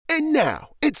And now,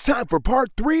 it's time for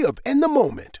part 3 of In the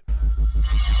Moment.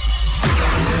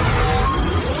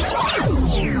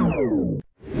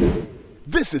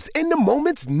 This is In the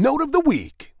Moment's Note of the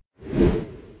Week.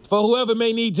 For whoever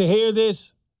may need to hear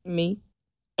this. Me.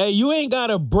 Hey, you ain't got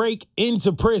to break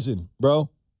into prison, bro.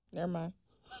 Never mind.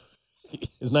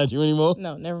 It's not you anymore?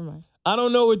 No, never mind. I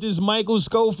don't know what this Michael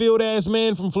Schofield-ass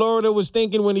man from Florida was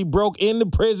thinking when he broke into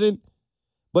prison,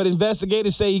 but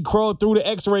investigators say he crawled through the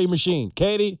x-ray machine.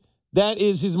 Katie, that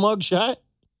is his mugshot.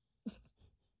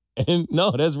 And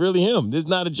no, that's really him. This is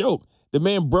not a joke. The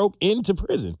man broke into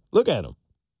prison. Look at him.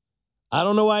 I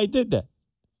don't know why he did that.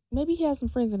 Maybe he has some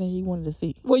friends in there he wanted to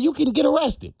see. Well, you can get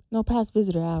arrested. No past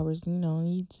visitor hours,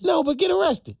 He just... No, but get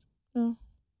arrested. No.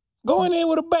 Go in there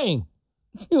with a bang.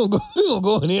 You don't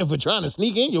go in there for trying to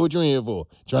sneak in. What you in here for?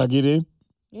 Trying to get in?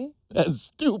 Yeah. That's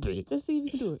stupid. Just see if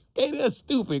you can do it. Hey, that's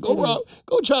stupid. Go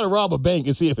try to rob a bank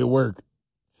and see if it worked.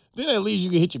 Then at least you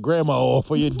can hit your grandma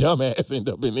off or your dumb ass end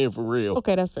up in there for real.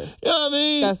 Okay, that's fair. You know what I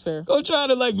mean? That's fair. Go try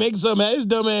to make something. His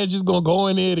dumb ass just gonna go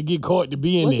in there to get caught to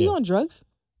be in there. Was he on drugs?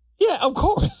 Yeah, of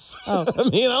course. Oh. I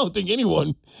mean, I don't think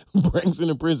anyone breaks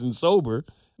into prison sober.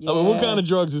 Yeah. I mean, what kind of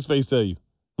drugs his face tell you?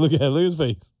 Look at his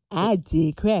face. I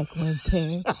did crack one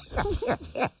time.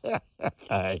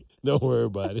 All right, don't worry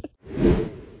about it.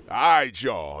 All right,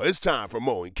 y'all. It's time for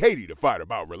Mo and Katie to fight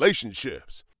about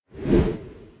relationships.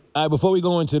 All right, before we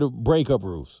go into the breakup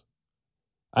rules,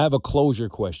 I have a closure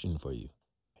question for you.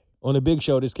 On the Big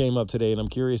Show, this came up today, and I'm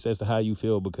curious as to how you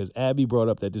feel because Abby brought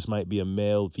up that this might be a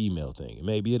male-female thing, and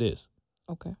maybe it is.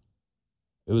 Okay.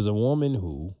 It was a woman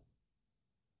who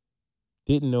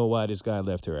didn't know why this guy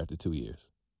left her after 2 years.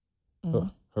 Mm-hmm.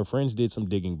 Her friends did some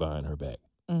digging behind her back.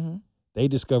 Mm-hmm. They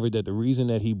discovered that the reason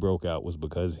that he broke out was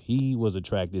because he was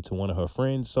attracted to one of her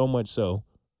friends, so much so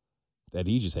that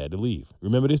he just had to leave.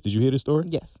 Remember this? Did you hear this story?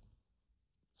 Yes.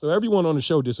 So everyone on the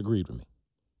show disagreed with me.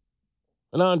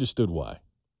 And I understood why.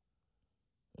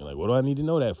 And what do I need to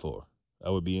know that for? I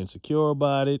would be insecure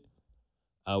about it.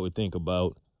 I would think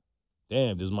about,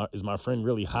 damn, is my friend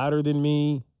really hotter than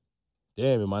me?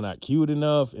 Damn, am I not cute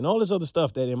enough? And all this other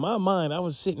stuff that in my mind, I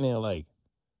was sitting there like,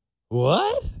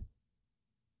 what?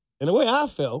 And the way I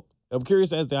felt, I'm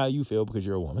curious as to how you feel because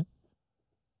you're a woman,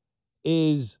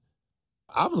 is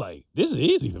I'm like, this is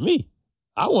easy for me.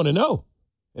 I want to know.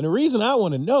 And the reason I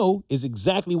want to know is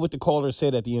exactly what the caller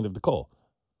said at the end of the call.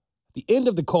 At the end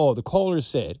of the call, the caller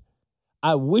said,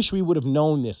 I wish we would have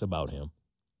known this about him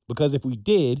because if we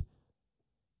did,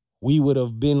 we would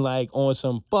have been like on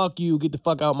some fuck you, get the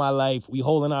fuck out my life, we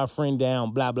holding our friend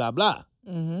down, blah, blah, blah.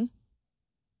 Mm-hmm.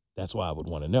 That's why I would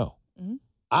want to know. Mm-hmm.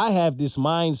 I have this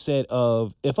mindset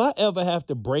of if I ever have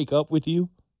to break up with you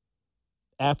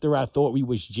after I thought we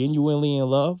was genuinely in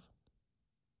love,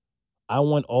 I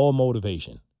want all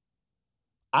motivation.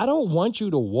 I don't want you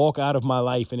to walk out of my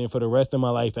life and then for the rest of my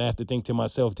life I have to think to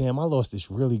myself, damn, I lost this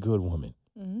really good woman.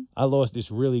 Mm-hmm. I lost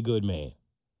this really good man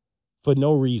for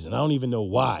no reason. I don't even know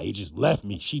why. He just left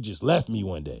me. She just left me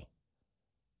one day.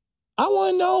 I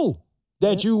want to know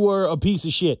that you were a piece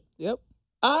of shit. Yep.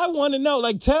 I want to know,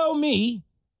 tell me,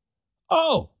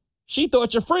 oh, she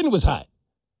thought your friend was hot.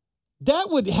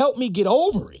 That would help me get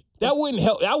over it. That wouldn't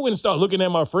help. I wouldn't start looking at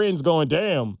my friends going,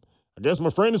 damn, I guess my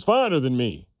friend is finer than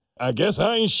me. I guess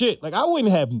I ain't shit. I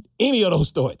wouldn't have any of those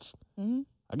thoughts. Mm-hmm.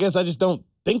 I guess I just don't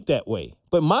think that way.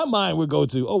 But my mind would go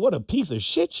to, oh, what a piece of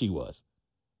shit she was.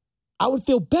 I would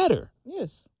feel better.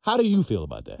 Yes. How do you feel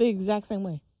about that? The exact same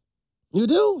way. You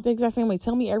do? The exact same way.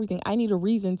 Tell me everything. I need a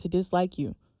reason to dislike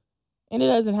you. And it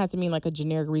doesn't have to mean a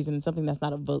generic reason, something that's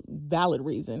not a valid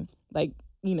reason.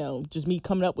 Just me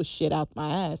coming up with shit out my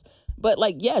ass. But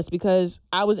yes, because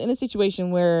I was in a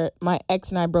situation where my ex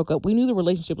and I broke up. We knew the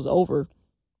relationship was over.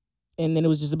 And then it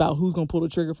was just about who's going to pull the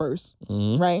trigger first.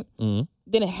 Mm-hmm. Right? Mm-hmm.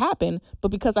 Then it happened. But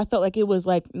because I felt like it was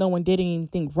no one did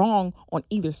anything wrong on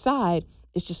either side,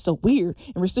 it's just so weird.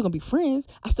 And we're still going to be friends.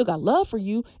 I still got love for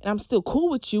you. And I'm still cool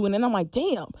with you. And then I'm like,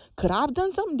 damn, could I have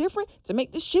done something different to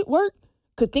make this shit work?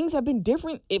 Could things have been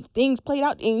different if things played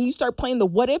out and you start playing the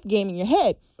what if game in your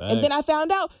head? Thanks. And then I found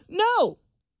out, no.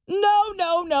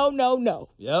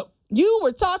 Yep. You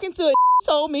were talking to a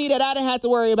told me that I didn't have to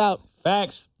worry about.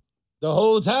 Facts. The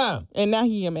whole time. And now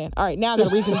he a man. All right, now I got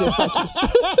a reason to dislike you.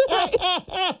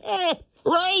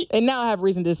 Right? And now I have a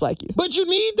reason to dislike you. But you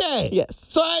need that. Yes.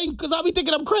 So because I'll be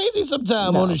thinking I'm crazy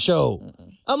sometime on the show. Mm-mm.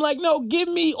 I'm like, no, give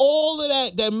me all of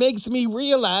that makes me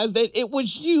realize that it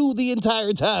was you the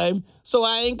entire time, so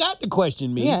I ain't got to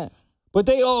question me. Yeah. But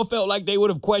they all felt like they would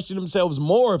have questioned themselves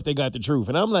more if they got the truth.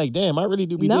 And I'm like, damn, I really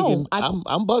do be thinking I'm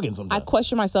bugging sometimes. I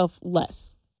question myself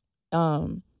less.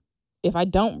 if I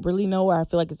don't really know or I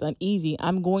feel like it's uneasy,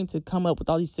 I'm going to come up with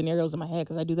all these scenarios in my head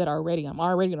because I do that already. I'm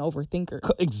already an overthinker.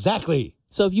 Exactly.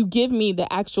 So if you give me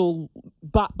the actual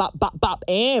bop, bop, bop, bop,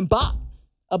 and bop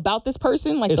about this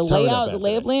person, like It's the turned layout, up the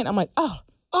lay of after land, I'm like,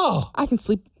 Oh, I can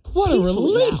sleep what a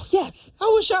peacefully relief. now. Yes.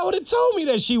 I wish I would have told me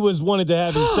that she wanted to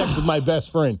have sex with my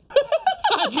best friend.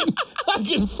 I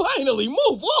can finally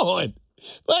move on.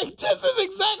 Like, this is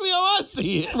exactly how I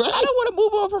see it, right? I don't want to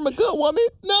move on from a good woman.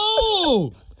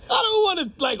 No. I don't want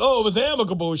to, like, it was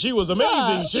amicable. She was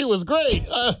amazing. Nah. She was great.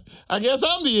 I guess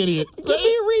I'm the idiot. Give me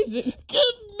a reason.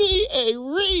 Give me a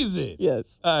reason.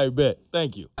 Yes. I bet.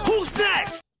 Thank you. Who's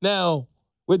next? Now,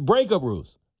 with breakup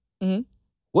rules, Mhm.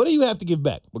 what do you have to give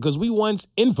back? Because we once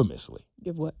infamously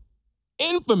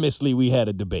we had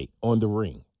a debate on the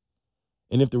ring.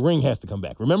 And if the ring has to come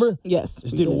back. Remember? Yes.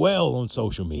 This we did well on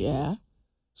social media. Yeah.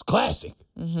 It's classic.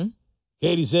 Mm-hmm.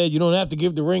 Katie said, you don't have to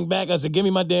give the ring back. I said, give me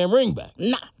my damn ring back.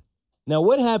 Nah. Now,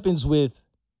 what happens with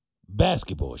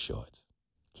basketball shorts,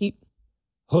 Keep.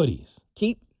 hoodies,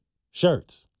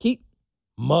 shirts, Keep.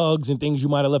 mugs, and things you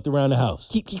might have left around the house?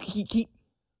 Keep.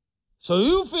 So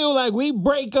you feel like we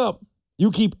break up,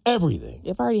 you keep everything.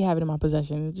 If I already have it in my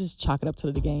possession, just chalk it up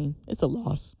to the game. It's a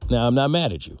loss. Now, I'm not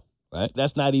mad at you, right?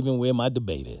 That's not even where my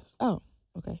debate is. Oh,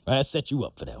 okay. Right? I set you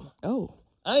up for that one. Oh.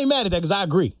 I ain't mad at that because I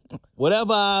agree.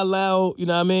 Whatever I allow, you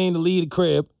know what I mean, to lead the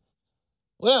crib,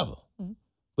 whatever. Mhm.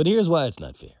 But here's why it's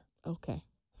not fair. Okay.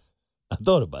 I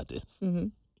thought about this. Mm-hmm.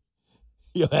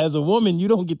 Yo, as a woman, you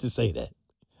don't get to say that.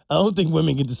 I don't think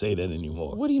women get to say that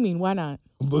anymore. What do you mean? Why not?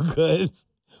 Because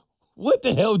what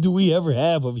the hell do we ever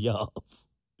have of y'all?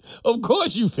 Of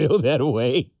course you feel that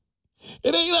way.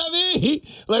 It ain't like me.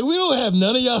 Like, we don't have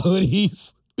none of y'all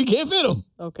hoodies. We can't fit them.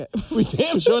 Okay. We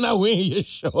damn sure not wearing your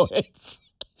shorts.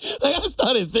 Like, I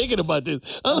started thinking about this.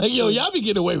 I'm like, yo, y'all be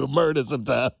getting away with murder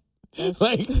sometimes.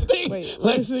 Like, Wait,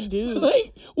 what does it do?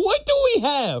 Like, what do we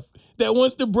have that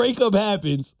once the breakup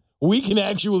happens, we can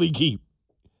actually keep?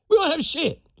 We don't have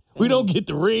shit. We don't get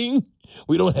the ring.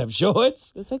 We don't have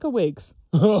shorts. Let's take our wigs.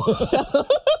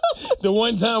 The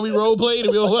one time we role played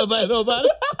and we don't worry about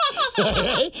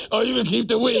it. Oh, you can keep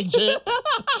the wig, champ.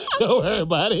 Don't worry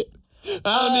about it. I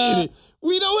don't need it.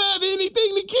 We don't have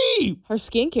anything to keep. Her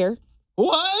skincare.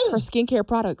 What? Her skincare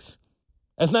products.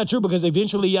 That's not true because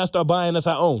eventually y'all start buying us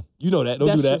our own. You know that. Don't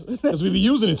That's do that. true. Because we be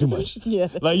using it too much. Yeah.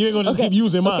 Like, you ain't going to just keep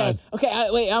using mine. Okay.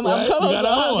 Wait. I'm Right? coming. You gotta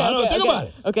own. I don't think about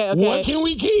it. Okay. What can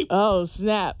we keep? Oh,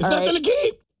 snap. It's All nothing right. to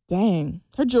keep. Dang.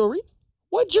 Her jewelry.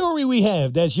 What jewelry we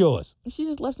have that's yours? She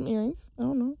just left some earrings. I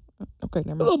don't know. Okay, never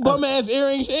mind. Little bum-ass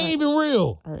earrings. They ain't even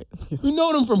real. All right. You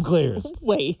know them from Claire's.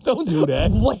 Wait. Don't do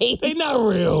that. Wait. They not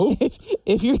real.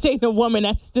 If you're dating a woman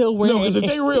that's still wearing. No, because if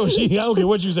they real, I don't care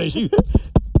what you say.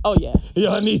 Oh, yeah.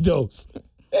 I need those.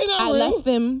 They not I real. left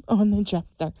them on the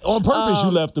dresser. On purpose, you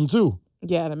left them too.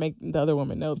 Yeah, to make the other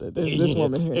woman know that there's this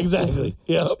woman here. Exactly.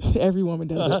 Yep. Every woman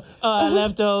does it. I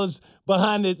left those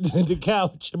behind the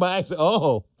couch by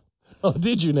accident. Oh,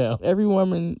 did you now? Every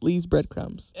woman leaves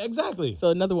breadcrumbs. Exactly. So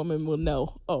another woman will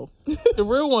know. Oh. The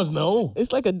real ones know.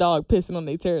 It's like a dog pissing on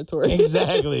their territory.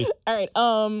 Exactly. All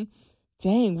right.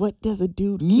 Dang, what does a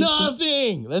dude keep?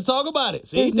 Nothing. Let's talk about it.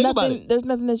 See, There's think nothing. about it. There's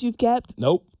nothing that you've kept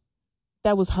Nope.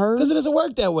 that was hers. Because it doesn't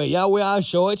work that way. Y'all wear our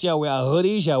shorts, y'all wear our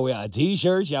hoodies, y'all wear our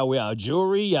t-shirts, y'all wear our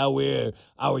jewelry, y'all wear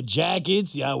our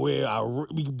jackets, y'all wear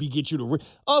we get you the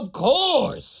Of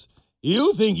course.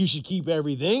 You think you should keep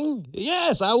everything?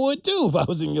 Yes, I would too if I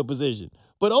was in your position.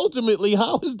 But ultimately,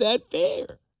 how is that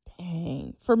fair?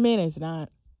 Dang. For men, it's not.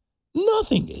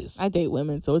 Nothing is. I date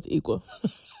women, so it's equal.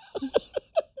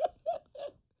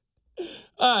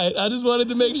 All right, I just wanted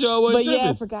to make sure I wasn't But tripping.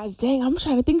 yeah, for guys, dang, I'm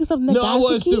trying to think of something that No, guys I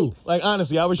was can keep. too. Like,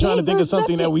 honestly, I was trying to think of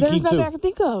something that we keep There's nothing too. I can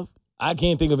think of. I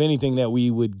can't think of anything that we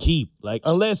would keep. Like,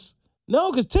 unless, no,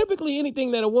 because typically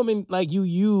anything that a woman, like, you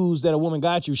use that a woman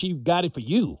got you, she got it for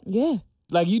you. Yeah.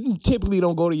 Like, you typically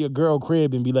don't go to your girl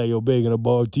crib and be like, yo, babe, in a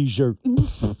ball t-shirt.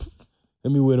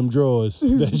 Let me wear them drawers.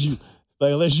 That's you.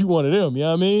 Like, unless you one of them, you know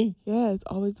what I mean? Yeah, it's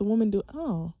always the woman do.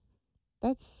 Oh,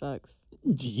 that sucks.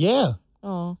 Yeah.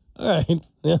 Oh, All right.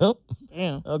 Yeah.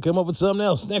 damn. I'll come up with something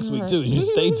else next week, All too. right. You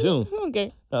stay tuned.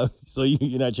 Okay. So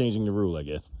you're not changing the rule, I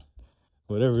guess.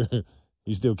 Whatever.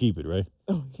 You still keep it, right?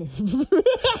 Oh, yeah.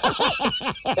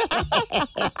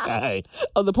 All right.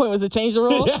 Oh, the point was to change the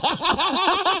rule?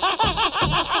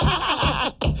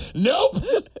 Nope.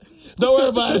 Don't worry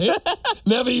about it.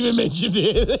 Never even mentioned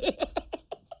it.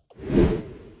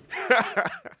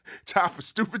 Time for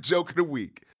stupid joke of the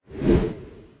week.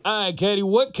 All right, Katie,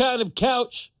 what kind of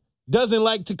couch doesn't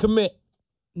like to commit?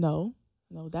 No,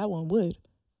 that one would.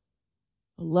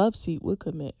 A love seat would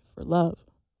commit for love.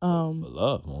 For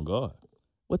love, oh God.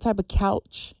 What type of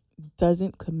couch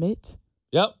doesn't commit.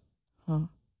 Yep.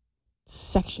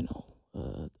 Sectional.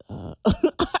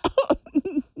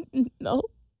 No.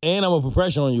 And I'm going to put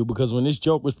pressure on you because when this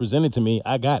joke was presented to me,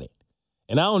 I got it.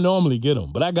 And I don't normally get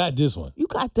them, but I got this one. You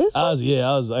got this one? I ain't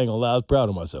going to lie, I was proud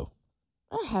of myself.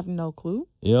 I have no clue.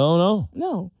 You don't know?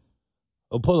 No.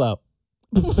 A pull out.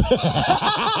 No.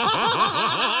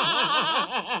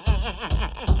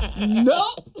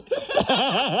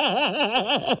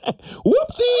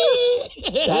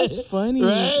 Whoopsie. That's funny.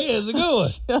 Right? That's a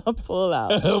good one. Pull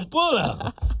out. Pull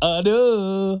out.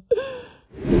 Duh.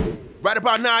 Right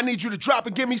about now, I need you to drop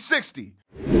and give me 60.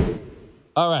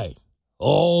 All right.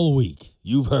 All week,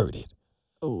 you've heard it.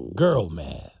 Oh. Girl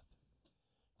math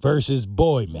versus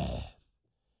boy math.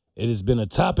 It has been a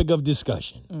topic of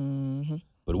discussion. Mm-hmm.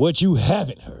 But what you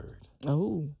haven't heard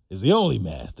is the only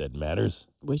math that matters.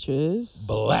 Which is?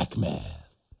 Black math.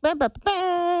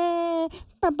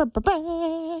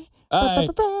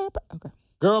 Okay.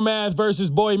 Girl math versus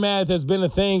boy math has been a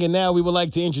thing, and now we would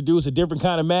like to introduce a different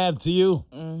kind of math to you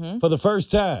for the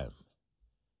first time.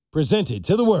 Presented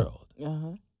to the world.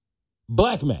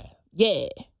 Black math. Yeah.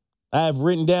 I have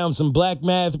written down some black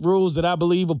math rules that I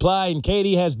believe apply, and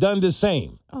Katie has done the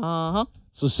same.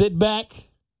 So sit back,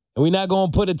 and we're not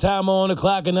going to put a timer on the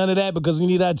clock or none of that because we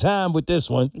need our time with this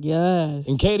one. Yes.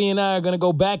 And Katie and I are going to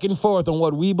go back and forth on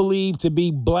what we believe to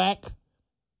be black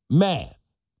math.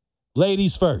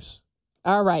 Ladies first.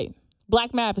 All right.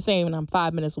 Black math is saying when I'm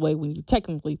 5 minutes away when you're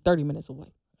technically 30 minutes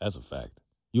away. That's a fact.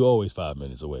 You're always 5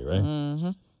 minutes away,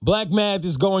 right? Black math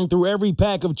is going through every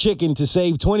pack of chicken to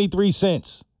save 23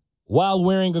 cents while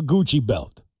wearing a Gucci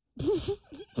belt.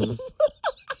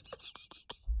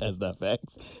 That's not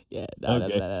facts. Yeah.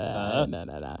 Okay.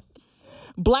 No.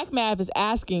 Black math is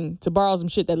asking to borrow some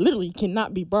shit that literally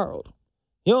cannot be borrowed.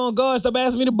 You don't go and stop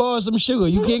asking me to borrow some sugar.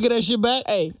 You can't get that shit back?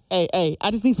 Hey,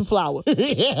 I just need some flour.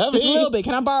 Yeah, Just a little bit.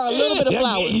 Can I borrow a little bit of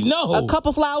flour? No. A cup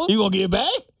of flour? You gonna get it back?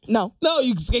 No. No,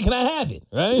 you can I have it,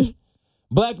 right?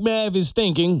 Black math is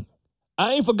thinking,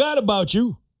 I ain't forgot about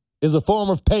you, is a form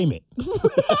of payment. Hey,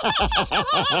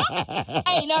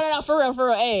 no, for real.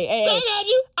 Hey. I got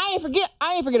you. I ain't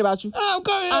forget about you. I'm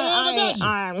coming. I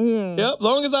got you. Yep,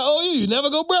 long as I owe you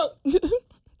never go broke.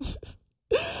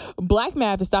 Black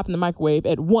math is stopping the microwave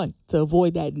at 1 to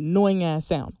avoid that annoying ass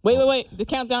sound. Wait. The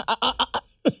countdown.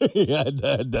 Yeah, I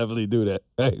definitely do that.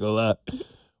 I ain't gonna lie.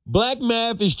 Black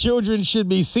math is children should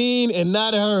be seen and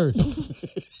not heard.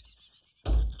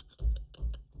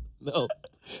 No.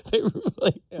 We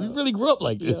really grew up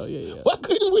like this. Yeah. Why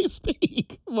couldn't we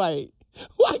speak? Right.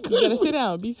 Why You couldn't gotta we sit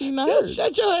down. Be seen, not Yeah, heard.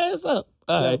 shut your ass up.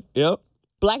 All right. Yep.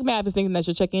 Black math is thinking that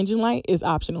your check engine light is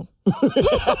optional.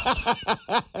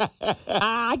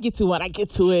 I get to it.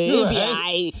 It'll be all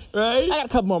right. Right? I got a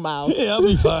couple more miles. Yeah, I'll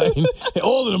be fine.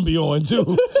 All of them be on,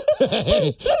 too.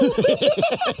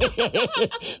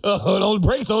 The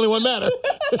brakes only one matter.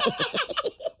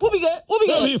 We'll be good.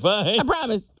 I'll be fine. I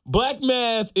promise. Black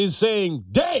math is saying,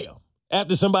 damn,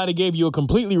 after somebody gave you a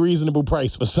completely reasonable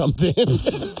price for something.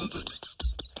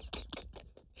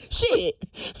 Shit.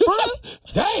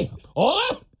 Damn. All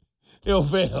that? Yo,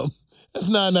 fam, that's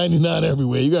 $9.99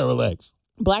 everywhere. You got to relax.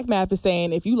 Black math is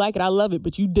saying, if you like it, I love it,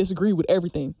 but you disagree with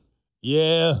everything.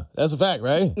 Yeah, that's a fact,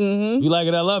 right? Mm-hmm. You like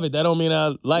it, I love it. That don't mean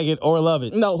I like it or love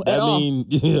it. No, that at all.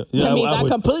 That means I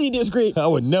completely disagree. I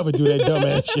would never do that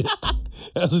dumbass shit.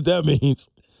 That's what that means.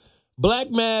 Black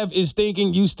math is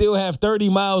thinking you still have 30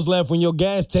 miles left when your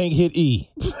gas tank hit E.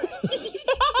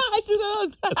 I do know.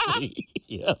 See?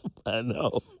 Yep, I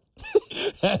know.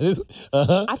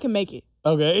 I can make it.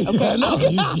 Okay. I know.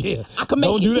 Okay. I can make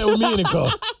Don't it. do that with me in the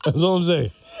car. That's all I'm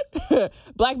saying.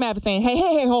 Black math is saying,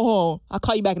 hey, hold on. I'll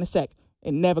call you back in a sec.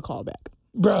 And never call back.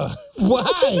 Bruh,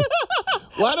 why?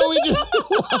 Why don't we just,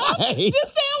 why?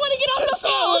 Just say I want to get off the phone. Just say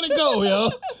I want to go,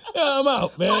 yo. Yeah, I'm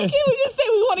out, man. Why can't we just say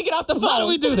we want to get off the phone? Why do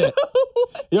we do that?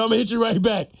 Yo, I'm going to hit you right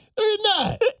back. No, you're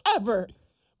not. Ever.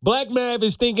 Black math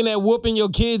is thinking that whooping your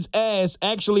kid's ass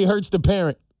actually hurts the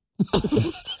parent.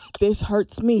 This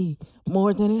hurts me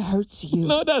more than it hurts you.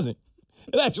 No, it doesn't.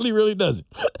 It actually really doesn't.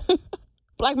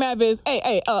 Black math is, what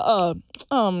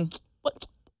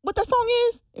that song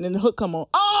is? And then the hook come on.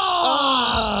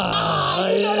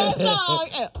 You know that song.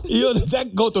 You know,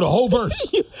 that go through the whole verse.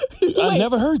 I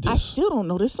never heard this. I still don't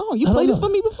know this song. You played this for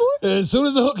me before? As soon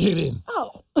as the hook hit in.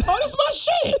 Oh, this is my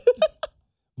shit.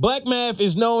 Black math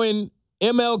is knowing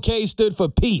MLK stood for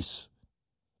peace.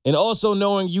 And also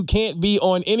knowing you can't be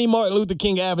on any Martin Luther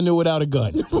King Avenue without a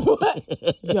gun. What?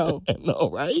 Yo. No,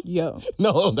 right? Yo.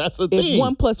 No, that's a If thing.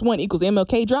 1 + 1 =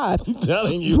 MLK Drive, I'm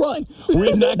telling you. run.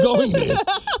 We're not going there.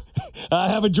 I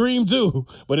have a dream too,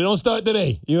 but it don't start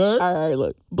today. You heard? All right,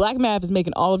 look. Black Math is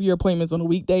making all of your appointments on the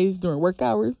weekdays during work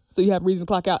hours, so you have a reason to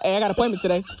clock out. Hey, I got an appointment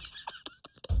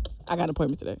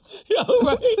today. Yo,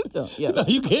 right? So, yeah. No,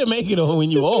 you can't make it on when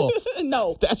you off.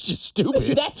 No. That's just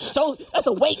stupid. That's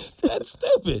a waste. That's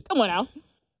stupid. Come on now.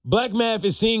 Black Math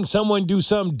is seeing someone do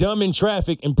something dumb in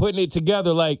traffic and putting it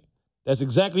together like, that's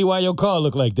exactly why your car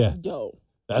look like that. Yo.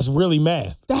 That's really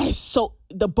math. That is so,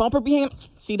 the bumper behind,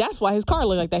 see, that's why his car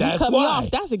look like that. That's he cut me why.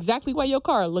 off. That's exactly why your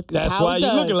car look That's how why it you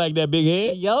does. looking like that, big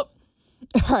head. Yup.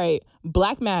 All right.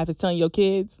 Black Math is telling your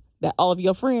kids that all of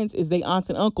your friends is they aunts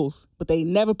and uncles, but they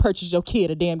never purchased your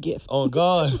kid a damn gift. Oh,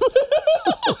 God.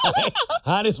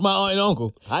 How does my aunt and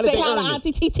uncle? How did Say they hi to earn it?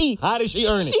 Auntie TT. How did she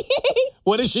earn it?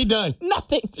 What has she done?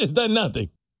 Nothing. She's done nothing.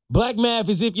 Black Math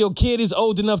is if your kid is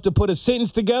old enough to put a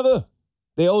sentence together,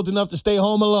 they're old enough to stay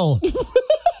home alone.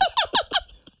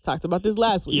 Talked about this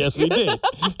last week. Yes, we did.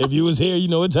 If you was here, you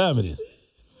know what time it is.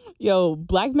 Yo,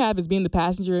 Black Math is being the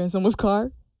passenger in someone's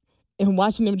car and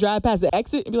watching them drive past the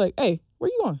exit and be like, hey, where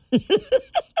you going?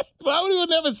 Why would you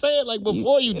never say it like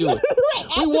before you do it? Right,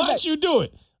 We after watch you do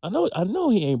it. I know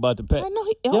he ain't about to pass. I know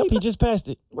he- Yep, he just passed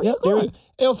it. Where Yep, you going? there it-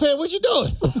 Yo, fam, what you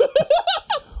doing?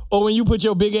 Or when you put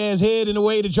your big ass head in the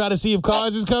way to try to see if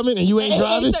cars is coming and you ain't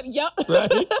driving. Yep.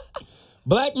 Right?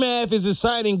 Black Math is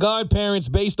assigning godparents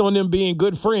based on them being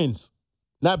good friends,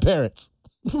 not parents.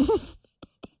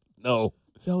 No.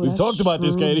 Yo, We've that's talked about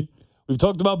this, true. Katie. We've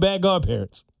talked about bad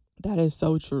godparents. That is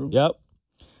so true. Yep.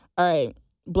 All right.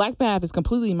 Black Math is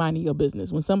completely minding your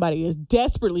business when somebody is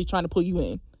desperately trying to pull you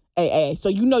in. Hey, so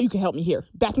you know you can help me here.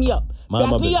 Back me up. Mind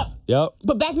my Back me business. up. Yep.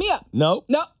 But back me up. No.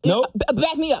 No.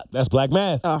 Back me up. That's Black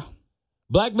Math.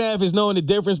 Black Math is knowing the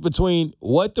difference between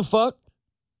what the fuck,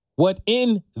 what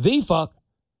in the fuck,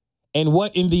 and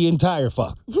what in the entire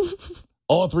fuck.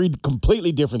 All three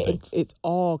completely different things. It's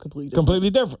all completely different. Completely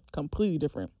different. Completely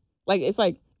different. Like, it's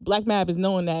like Black Math is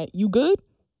knowing that you good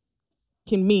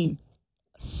can mean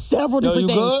several different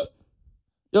things. Good?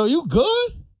 Yo, you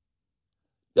good?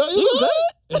 Yo, you good?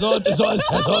 It's all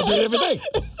three different things.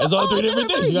 It's all three different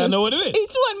things. You gotta know what it is.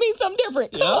 Each one means something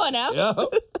different. Come on now. Yeah.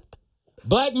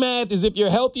 Black Math is if you're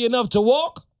healthy enough to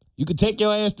walk, you can take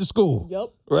your ass to school. Yep.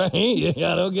 Right?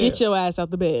 Yeah, I don't get Get your ass out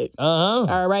the bed. Uh-huh.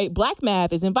 All right. Black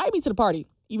Math is invite me to the party,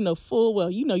 even though full well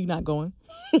you know you're not going.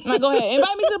 Now go ahead.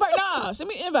 Invite me to the party. Nah, send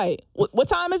me an invite. What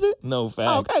time is it? No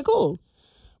facts. Oh, okay, cool.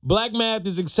 Black Math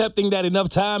is accepting that enough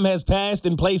time has passed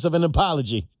in place of an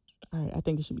apology. All right, I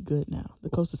think it should be good now. The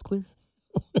coast is clear.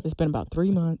 It's been about 3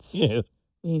 months. Yeah.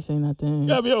 We ain't saying nothing. You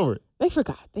gotta be over it. They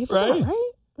forgot, Right? right?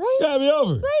 You gotta be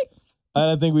over it.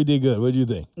 Right? I think we did good. What do you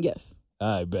think? Yes.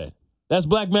 All right, bet. That's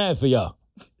Black Math for y'all.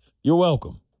 You're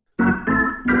welcome.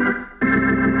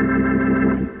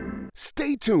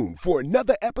 Stay tuned for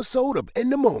another episode of In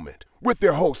the Moment with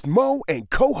their host Mo and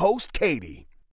co-host Katie.